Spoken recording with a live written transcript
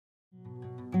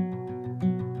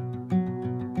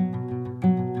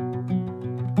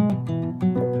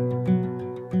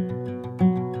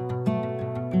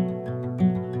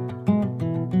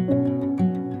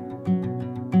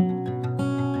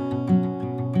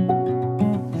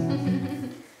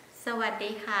วัส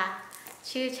ดีค่ะ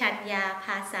ชื่อชัญญาภ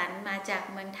าสันมาจาก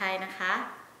เมืองไทยนะคะ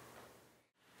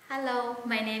Hello,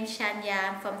 my name is Chanya.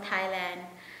 I'm from Thailand.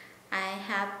 I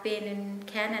have been in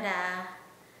Canada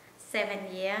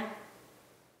 7 years.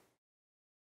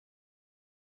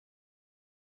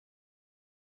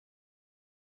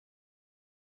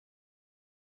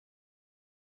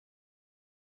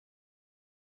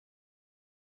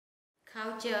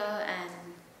 Culture and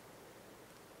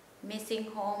missing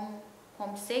home,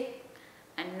 homesick,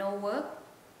 and no work,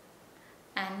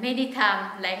 and many times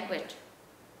language.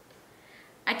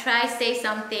 I try to say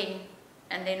something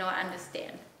and they don't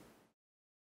understand.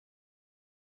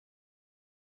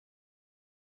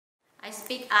 I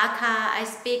speak Akha, I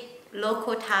speak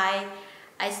local Thai,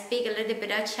 I speak a little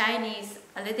bit of Chinese,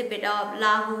 a little bit of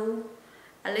Lahu,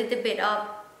 a little bit of,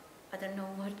 I don't know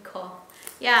what it's called.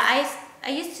 Yeah,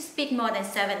 I used to speak more than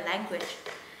 7 languages.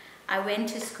 I went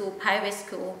to school, private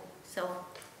school, so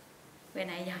when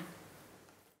I young.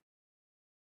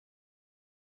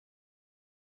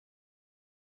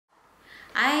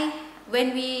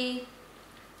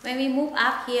 When we moved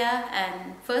up here and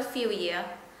first few years,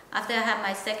 after I have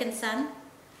my second son,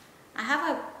 I have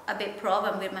a big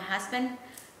problem with my husband.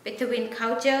 Between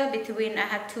culture, between I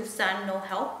have 2 sons, no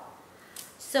help.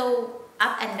 So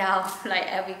up and down like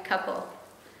every couple.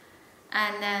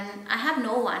 And then I have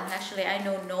no one, actually I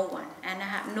know no one. And I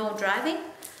have no driving.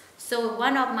 So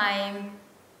one of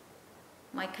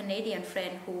my Canadian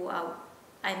friend who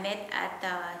I met at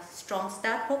the Strong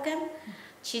Start program,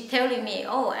 she telling me,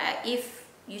 oh, if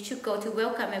you should go to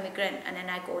Welcome Immigrant, and then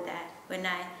I go there. When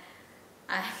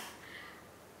I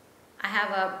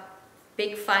have a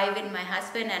big fight with my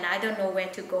husband and I don't know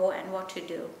where to go and what to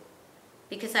do.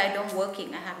 Because I don't working,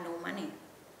 I have no money.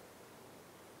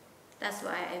 That's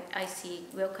why I see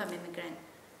Welcome Immigrant.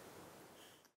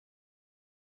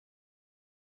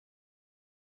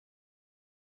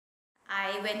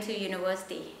 I went to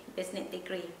university, business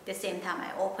degree. The same time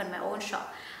I opened my own shop.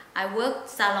 I worked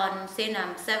salon since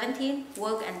I'm 17,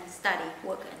 work and study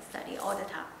all the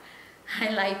time. I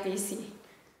like busy.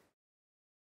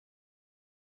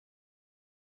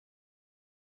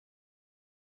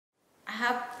 I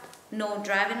have no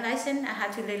driving license. I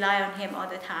have to rely on him all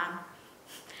the time.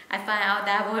 I find out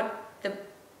that was the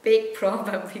big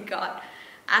problem we got.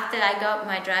 After I got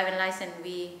my driving license,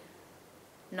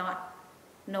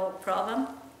 no problem,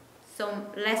 so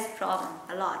less problem,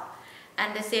 a lot.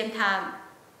 And the same time,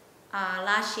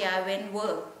 last year I went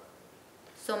work,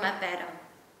 so much better.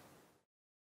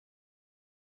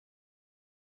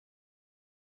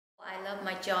 I love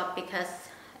my job because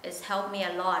it's helped me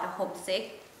a lot, homesick,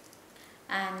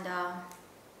 and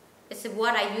it's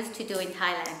what I used to do in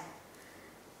Thailand.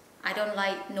 I don't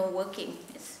like no working,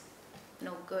 it's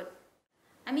no good.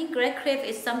 I mean, Great Crave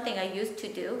is something I used to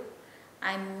do.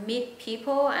 I meet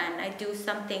people and I do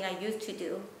something I used to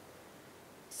do.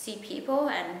 See people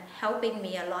and helping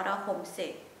me a lot of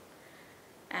homesick.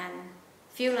 And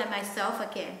feel like myself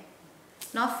again.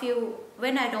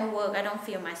 When I don't work, I don't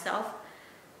feel myself.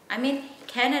 I mean,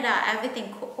 Canada, everything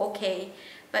okay,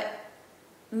 but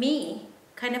me,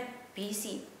 kind of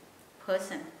busy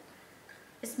person.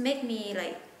 It's make me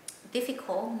like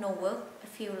difficult, no work. I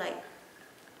feel like,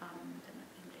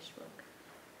 English work.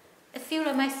 I feel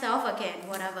like myself again,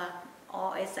 whatever,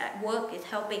 or it's at work, it's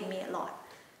helping me a lot.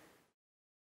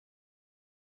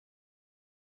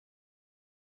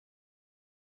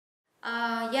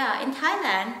 Yeah, in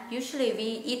Thailand, usually we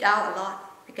eat out a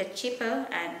lot because cheaper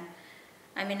and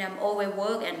I'm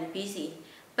overworked and busy.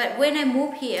 But when I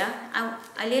move here,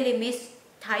 I really miss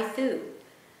Thai food.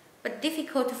 But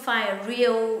difficult to find a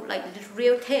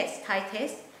real taste, Thai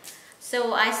taste.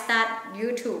 So I start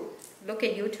look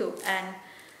at YouTube, and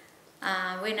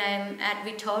when I'm at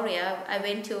Victoria, I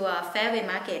went to a ferry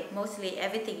market, mostly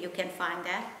everything you can find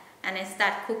there, and I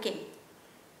start cooking.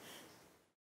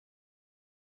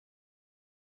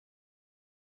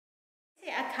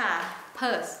 A car,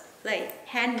 purse, like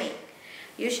handmade.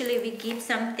 Usually we give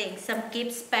some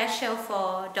gift special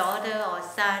for daughter or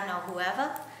son or whoever.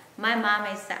 My mom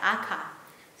is the Aka,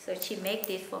 so she made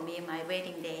this for me my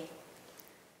wedding day.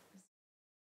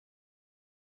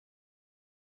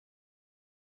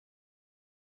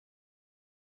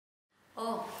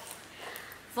 Oh,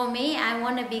 for me, I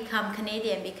want to become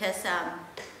Canadian because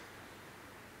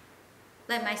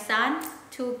like my son,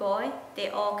 2 boys,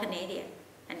 they're all Canadian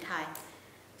and Thai.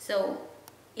 So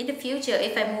in the future,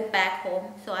 if I move back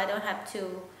home, so I don't have to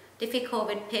difficult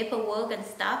with paperwork and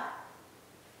stuff,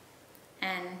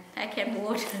 and I can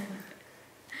vote.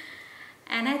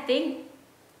 And I think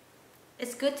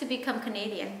it's good to become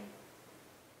Canadian.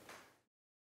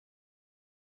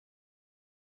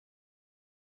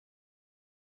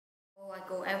 Oh, I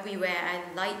go everywhere. I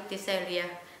like this area.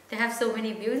 They have so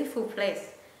many beautiful places.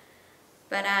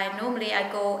 But I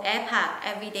go air park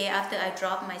every day after I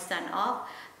drop my son off.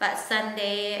 But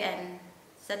Sunday and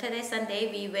Saturday,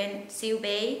 Sunday we went Seal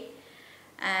Bay,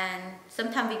 and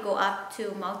sometimes we go up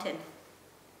to Mount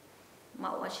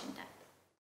Washington.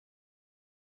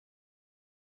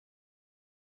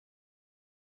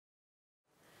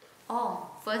 Oh,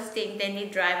 first thing they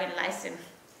need driving license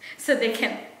so they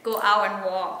can go out and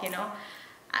walk, you know.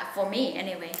 For me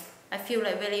anyway, I feel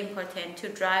like really important to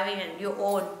driving and your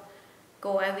own,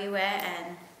 go everywhere.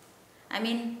 And I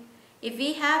mean, if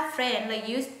we have friends like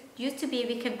used to be,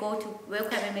 we can go to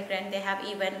Welcome Immigrant, they have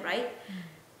event, right?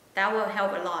 That will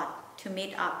help a lot to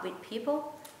meet up with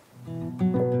people.